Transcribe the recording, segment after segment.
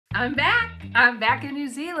I'm back. I'm back in New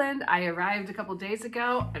Zealand. I arrived a couple days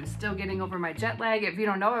ago. I'm still getting over my jet lag. If you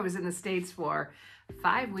don't know, I was in the States for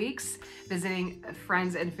 5 weeks visiting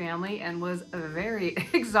friends and family and was very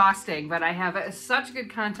exhausting, but I have such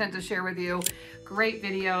good content to share with you. Great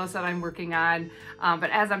videos that I'm working on. But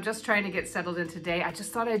as I'm just trying to get settled in today, I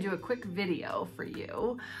just thought I'd do a quick video for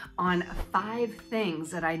you on 5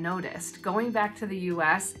 things that I noticed going back to the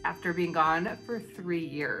US after being gone for 3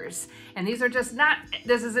 years. And these are just not,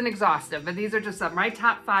 this isn't exhaustive, but these are just my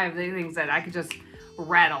top 5 things that I could just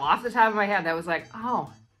rattle off the top of my head that was like,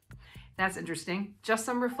 oh, that's interesting. Just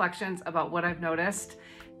some reflections about what I've noticed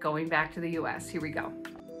going back to the US. Here we go.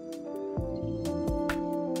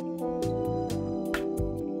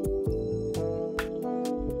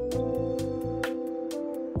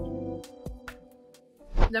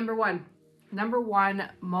 Number one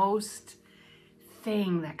most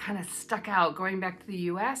thing that kind of stuck out going back to the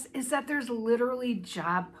US is that there's literally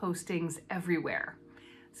job postings everywhere.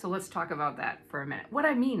 So let's talk about that for a minute. What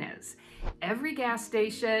I mean is every gas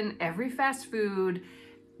station, every fast food,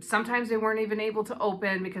 sometimes they weren't even able to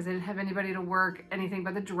open because they didn't have anybody to work anything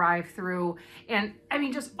but the drive-through. And I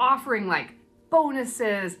mean, just offering like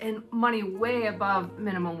bonuses and money way above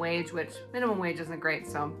minimum wage, which minimum wage isn't great,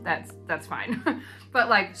 so that's fine. But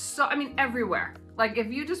like, so, I mean, everywhere. Like if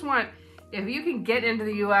you can get into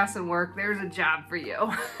the US and work, there's a job for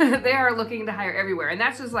you. They are looking to hire everywhere. And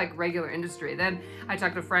that's just like regular industry. Then I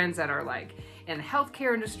talk to friends that are like in the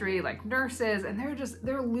healthcare industry, like nurses, and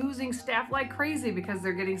they're losing staff like crazy because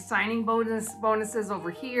they're getting signing bonuses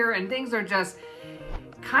over here, and things are just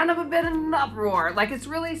kind of a bit in an uproar. Like, it's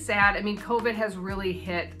really sad. I mean, COVID has really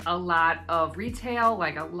hit a lot of retail,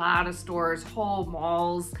 like a lot of stores, whole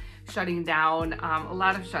malls shutting down, a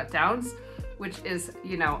lot of shutdowns, which is,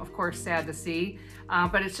 you know, of course, sad to see.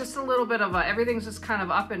 But it's just a little bit of everything's just kind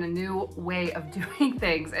of up in a new way of doing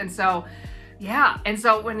things. And so, yeah. And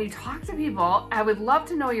so when you talk to people, I would love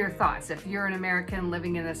to know your thoughts. If you're an American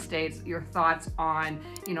living in the States, your thoughts on,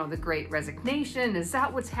 you know, the Great Resignation. Is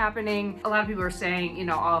that what's happening? A lot of people are saying, you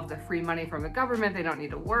know, all of the free money from the government, they don't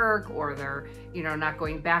need to work, or they're, you know, not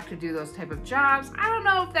going back to do those type of jobs. I don't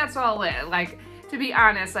know if that's all it. Like, to be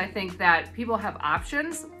honest, I think that people have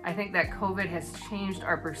options. I think that COVID has changed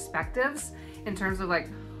our perspectives in terms of like,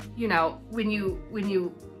 you know, when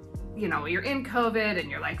you know, you're in COVID and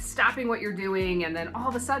you're like stopping what you're doing, and then all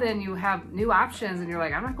of a sudden you have new options and you're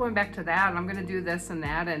like, I'm not going back to that, and I'm gonna do this and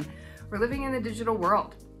that. And we're living in the digital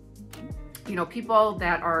world. You know, people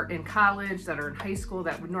that are in college, that are in high school,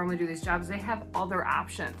 that would normally do these jobs, they have other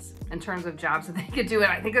options in terms of jobs that they could do.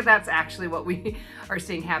 And I think that that's actually what we are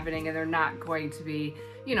seeing happening, and they're not going to be,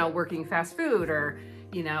 you know, working fast food or,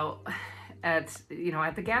 you know, at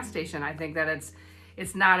the gas station. I think that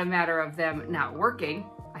it's not a matter of them not working.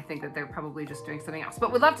 I think that they're probably just doing something else.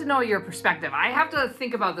 But would love to know your perspective. I have to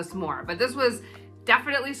think about this more, but this was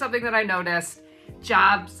definitely something that I noticed.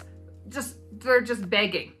 Jobs, they're just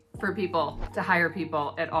begging for people to hire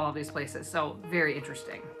people at all of these places. So very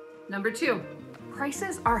interesting. Number 2,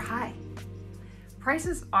 prices are high.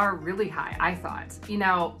 Prices are really high, I thought. You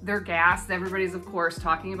know, their gas, everybody's of course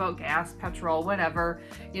talking about gas, petrol, whatever,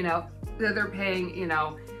 you know, they're paying, you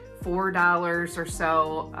know, $4 or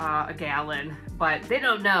so a gallon, but they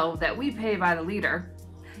don't know that we pay by the liter,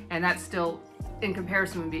 and that's still in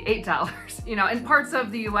comparison would be $8. You know, in parts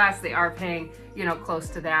of the US they are paying, you know, close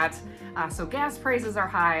to that. So gas prices are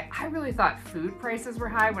high. I really thought food prices were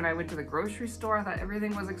high when I went to the grocery store. I thought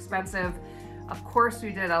everything was expensive. Of course,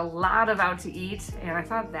 we did a lot of out to eat, and I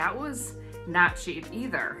thought that was not cheap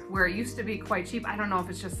either, where it used to be quite cheap. I don't know if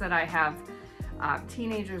it's just that I have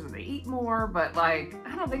teenagers and they eat more, but like,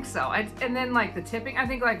 I don't think so. And then like the tipping, I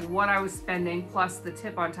think like what I was spending plus the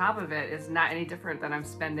tip on top of it is not any different than I'm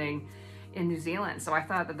spending in New Zealand. So I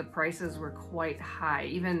thought that the prices were quite high.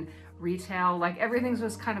 Even retail, like everything's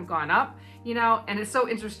just kind of gone up, you know. And it's so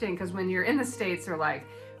interesting because when you're in the States, they're like,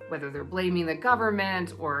 whether they're blaming the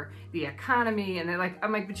government or the economy, and they're like,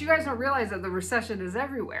 I'm like, but you guys don't realize that the recession is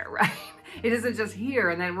everywhere, right? It isn't just here,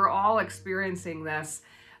 and then we're all experiencing this,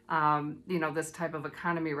 you know, this type of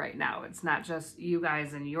economy right now. It's not just you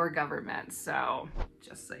guys and your government. So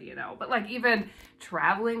just so you know, but like even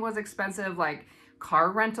traveling was expensive. Like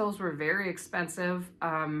car rentals were very expensive.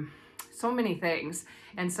 So many things.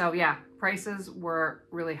 And so, yeah, prices were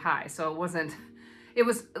really high. So it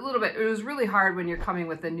was really hard when you're coming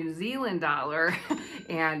with the New Zealand dollar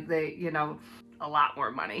and they, you know, a lot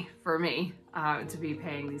more money for me to be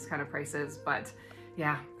paying these kind of prices. But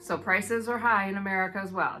yeah, so prices are high in America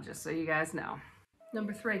as well, just so you guys know.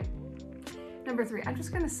 Number three, I'm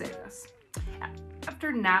just gonna say this.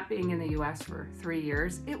 After not being in the US for 3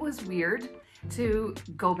 years, it was weird to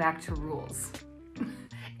go back to rules.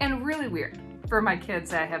 And really weird for my kids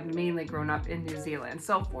that have mainly grown up in New Zealand.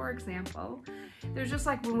 So for example, there's just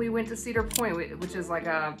like when we went to Cedar Point, which is like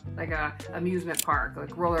a amusement park,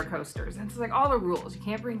 like roller coasters. And it's like all the rules. You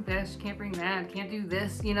can't bring this, you can't bring that, you can't do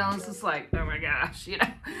this, you know, it's just like, oh my gosh, you know.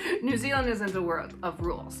 New Zealand isn't a world of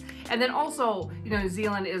rules. And then also, you know, New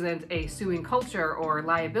Zealand isn't a suing culture or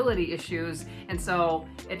liability issues. And so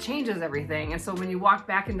it changes everything. And so when you walk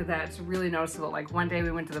back into that, it's really noticeable. Like one day we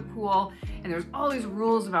went to the pool and there's all these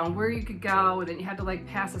rules about where you could go. And then you had to like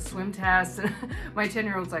pass a swim test. And my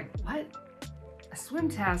 10-year-old's like, what? A swim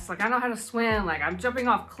test? Like I know how to swim, like I'm jumping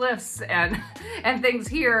off cliffs and things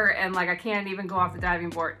here, and like I can't even go off the diving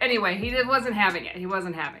board. Anyway, he wasn't having it. He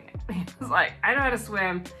wasn't having it. He was like, I know how to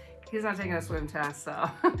swim. He's not taking a swim test,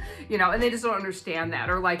 so, you know, and they just don't understand that.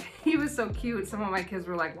 Or like, he was so cute. Some of my kids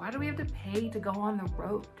were like, why do we have to pay to go on the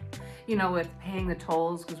road? You know, with paying the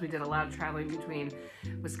tolls, because we did a lot of traveling between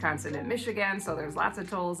Wisconsin and Michigan. So there's lots of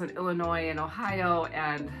tolls in Illinois and Ohio.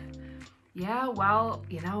 And yeah, well,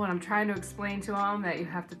 you know, when I'm trying to explain to them that you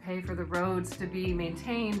have to pay for the roads to be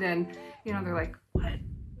maintained, and, you know, they're like, what?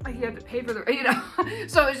 Like you have to pay for the, you know,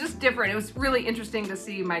 so it's just different. It was really interesting to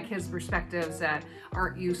see my kids' perspectives that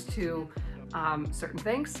aren't used to certain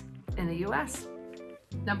things in the US.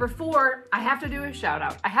 Number 4, I have to do a shout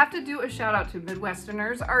out. I have to do a shout out to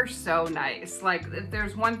Midwesterners are so nice. Like if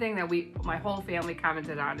there's one thing that my whole family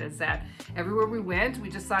commented on is that everywhere we went, we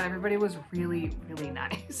just thought everybody was really, really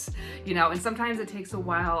nice. You know, and sometimes it takes a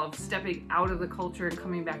while of stepping out of the culture and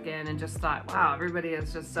coming back in, and just thought, wow, everybody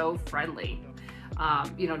is just so friendly.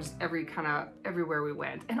 You know, just everywhere we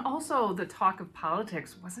went. And also the talk of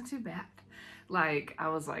politics wasn't too bad. Like, I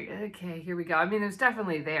was like, okay, here we go. I mean, it was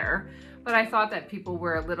definitely there, but I thought that people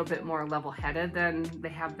were a little bit more level-headed than they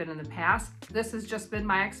have been in the past. This has just been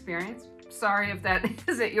my experience. Sorry if that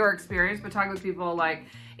isn't your experience, but talking with people, like,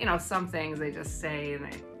 you know, some things they just say and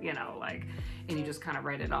they, you know, like, and you just kind of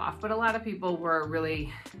write it off. But a lot of people were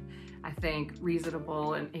really, I think,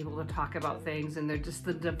 reasonable and able to talk about things, and they're just,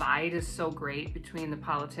 the divide is so great between the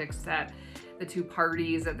politics, that the two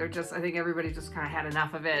parties, that they're just, I think everybody just kind of had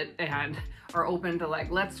enough of it and are open to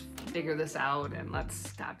like, let's figure this out and let's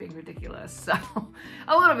stop being ridiculous. So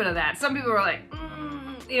a little bit of that. Some people were like,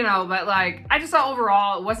 you know, but like, I just thought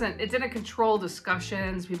overall it didn't control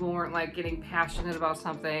discussions. People weren't like getting passionate about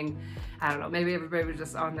something. I don't know, maybe everybody was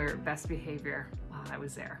just on their best behavior while I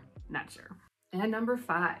was there. Not sure. And number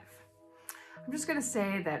 5. I'm just gonna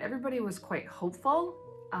say that everybody was quite hopeful.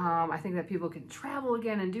 I think that people can travel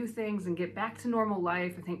again and do things and get back to normal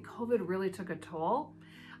life. I think COVID really took a toll.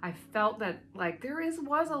 I felt that like there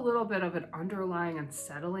was a little bit of an underlying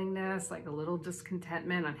unsettlingness, like a little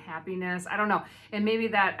discontentment, unhappiness. I don't know. And maybe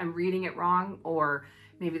that I'm reading it wrong, or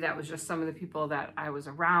maybe that was just some of the people that I was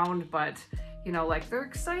around, but you know, like they're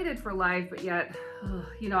excited for life, but yet,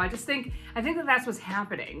 you know, I think that that's what's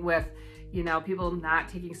happening with, you know, people not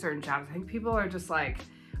taking certain jobs. I think people are just like,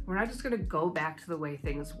 we're not just going to go back to the way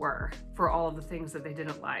things were for all of the things that they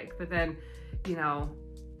didn't like. But then, you know,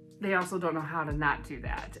 they also don't know how to not do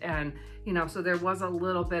that. And, you know, so there was a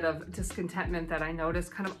little bit of discontentment that I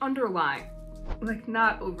noticed kind of underlying, like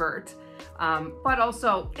not overt, but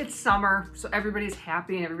also it's summer. So everybody's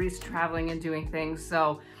happy and everybody's traveling and doing things.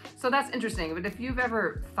 So that's interesting. But if you've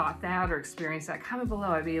ever thought that or experienced that, comment below.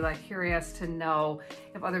 I'd be like curious to know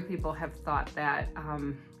if other people have thought that,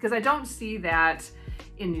 because I don't see that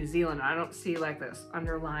in New Zealand. I don't see like this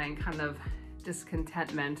underlying kind of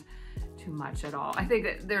discontentment too much at all. I think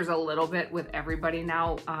that there's a little bit with everybody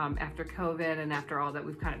now after COVID and after all that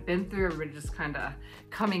we've kind of been through, everybody just kind of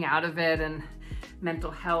coming out of it, and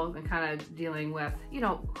mental health and kind of dealing with, you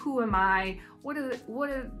know, who am I? What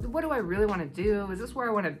do I really want to do? Is this where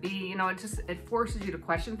I want to be? You know, it forces you to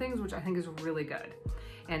question things, which I think is really good.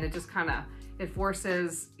 And it just kind of, it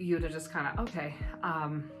forces you to just kind of, okay,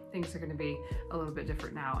 things are going to be a little bit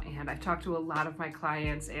different now. And I've talked to a lot of my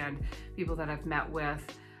clients and people that I've met with,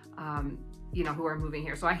 you know, who are moving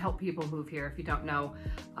here. So I help people move here, if you don't know.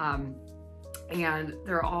 And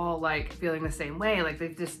they're all like feeling the same way. Like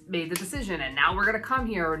they've just made the decision and now we're going to come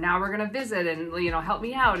here, or now we're going to visit and, you know, help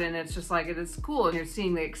me out. And it's just like, it's cool. And you're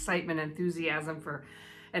seeing the excitement, enthusiasm for,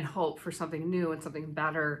 and hope for something new and something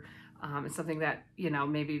better. And something that, you know,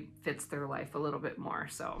 maybe fits their life a little bit more.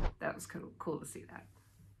 So that was kind of cool to see that.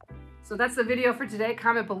 So that's the video for today.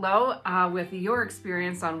 Comment below with your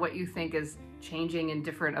experience on what you think is changing and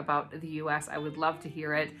different about the US. I would love to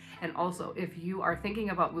hear it. And also, if you are thinking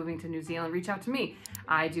about moving to New Zealand, reach out to me.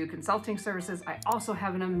 I do consulting services. I also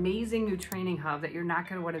have an amazing new training hub that you're not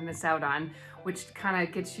going to want to miss out on, which kind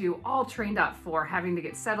of gets you all trained up for having to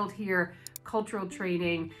get settled here, cultural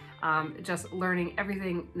training, just learning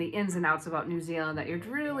everything, the ins and outs about New Zealand that you're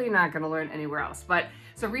really not going to learn anywhere else. But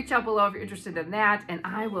so reach out below if you're interested in that, and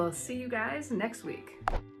I will see you guys next week.